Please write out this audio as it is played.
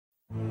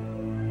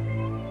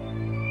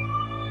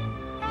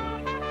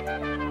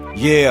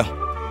Yeah,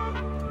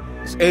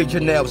 it's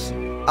Agent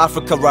Nelson,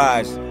 Africa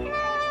Rise.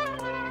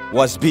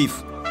 What's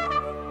beef?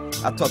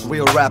 I talk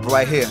real rap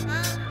right here.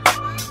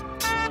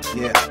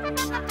 Yeah.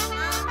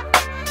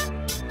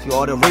 To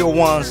all the real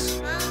ones,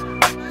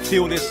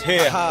 feel this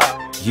here.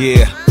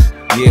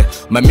 Yeah,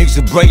 my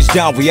music breaks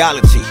down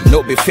reality,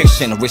 no be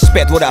fiction.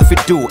 Respect what I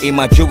fit do in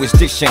my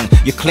jurisdiction.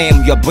 You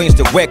claim your brain's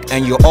the wreck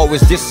and you're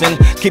always dissing.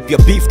 Keep your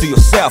beef to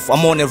yourself,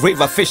 I'm on a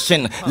river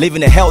fishing.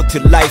 Living a healthy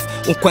life,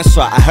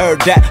 I heard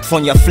that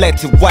from your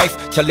flirty wife.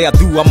 Charlie, I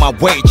do on my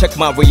way, check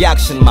my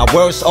reaction. My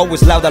words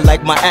always louder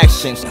like my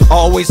actions.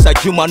 Always a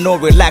human, no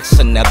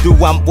relaxing. I do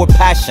I'm with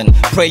passion,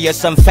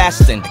 prayers and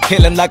fasting.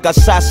 Killing like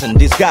assassin,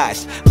 these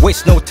guys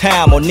waste no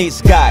time on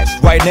these guys.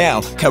 Right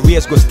now,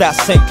 careers go start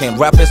sinking,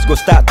 rappers go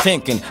start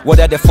thinking.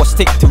 Whether they for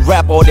stick to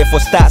rap or they for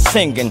start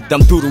singing.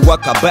 Them do the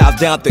work, I bow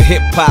down to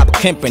hip-hop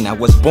camping. I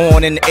was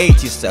born in the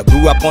 80s, I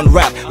grew up on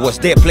rap. Was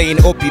there playing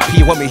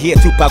OPP when we hear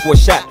Tupac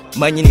was shot.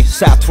 Manyini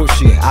sat through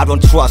shit. I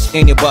don't trust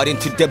anybody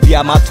to be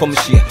my tom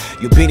shit.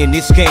 You been in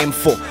this game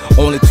for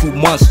only 2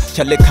 months.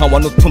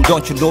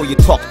 Don't you know you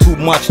talk too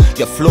much?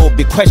 Your flow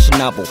be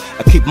questionable.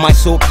 I keep my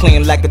soul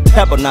clean like a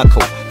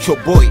tabernacle. Your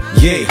boy,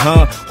 yeah,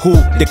 huh? Who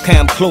they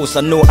came close?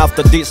 I know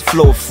after this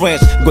flow,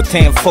 friends go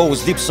 10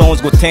 foes, deep songs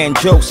go 10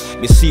 jokes.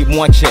 Me see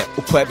one check,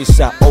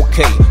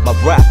 okay. My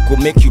rap go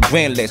make you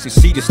brainless. You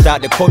see, you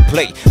start the code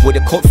play with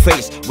a cold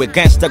face. With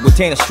gangster go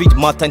turn a street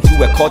matter into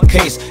a court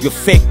case. You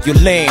fake, you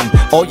lame.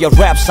 All your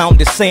rap sound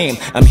the same.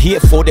 I'm here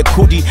for the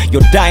goodie,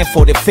 you're dying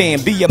for the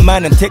fame. Be a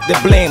man and take the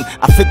blame.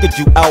 I figured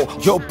you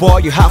out, yo boy,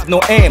 you have no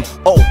aim.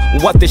 Oh,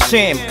 what a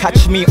shame.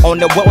 Catch me on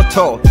the world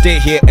tour. Stay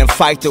here and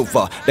fight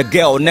over the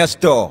girl next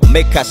door.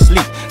 Make her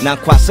sleep. Now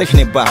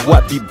about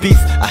what be beef.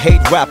 I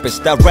hate rappers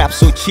that rap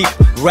so cheap,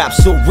 rap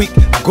so weak.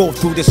 Go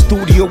through the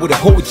studio with a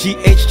whole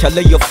GH.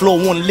 Charlie, your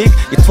flow won't leak.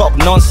 You talk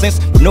nonsense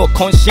with no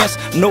conscience,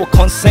 no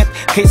consent.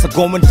 Case of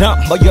going down,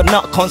 but you're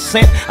not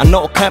consent. I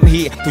know I come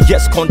here to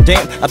just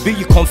condemn. I be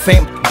you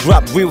confirmed.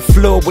 Drop real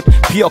flow with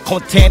pure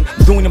content.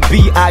 Doing the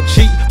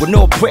B.I.G. with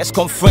no press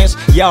conference.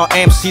 Y'all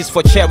MCs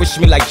for cherish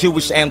me like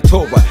Jewish and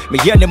Torah. Me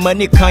the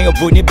money kind of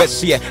bunny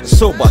best here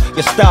sober.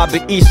 You star be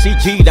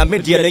ECG, that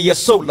media your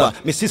solar.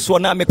 Me sis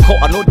one I me call,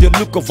 I know the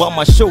look over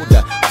my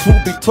shoulder.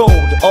 Truth be told,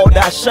 all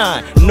that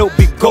shine, no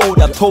big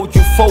gold. I told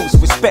you folks,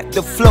 respect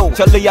the flow.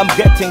 Charlie, I'm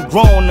getting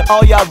grown,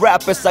 all y'all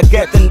rappers are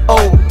getting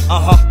old.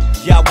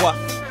 Yeah, what?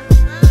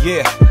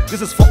 Yeah,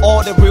 this is for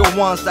all the real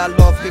ones that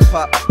love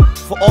hip-hop.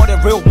 For all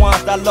the real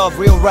ones that love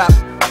real rap.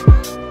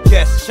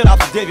 Yes, shout out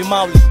to Davey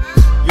Mowley.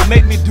 You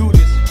made me do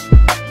this.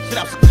 Shout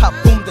out to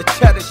Cabum, the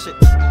cheddar shit.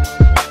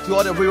 To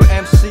all the real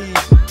MCs.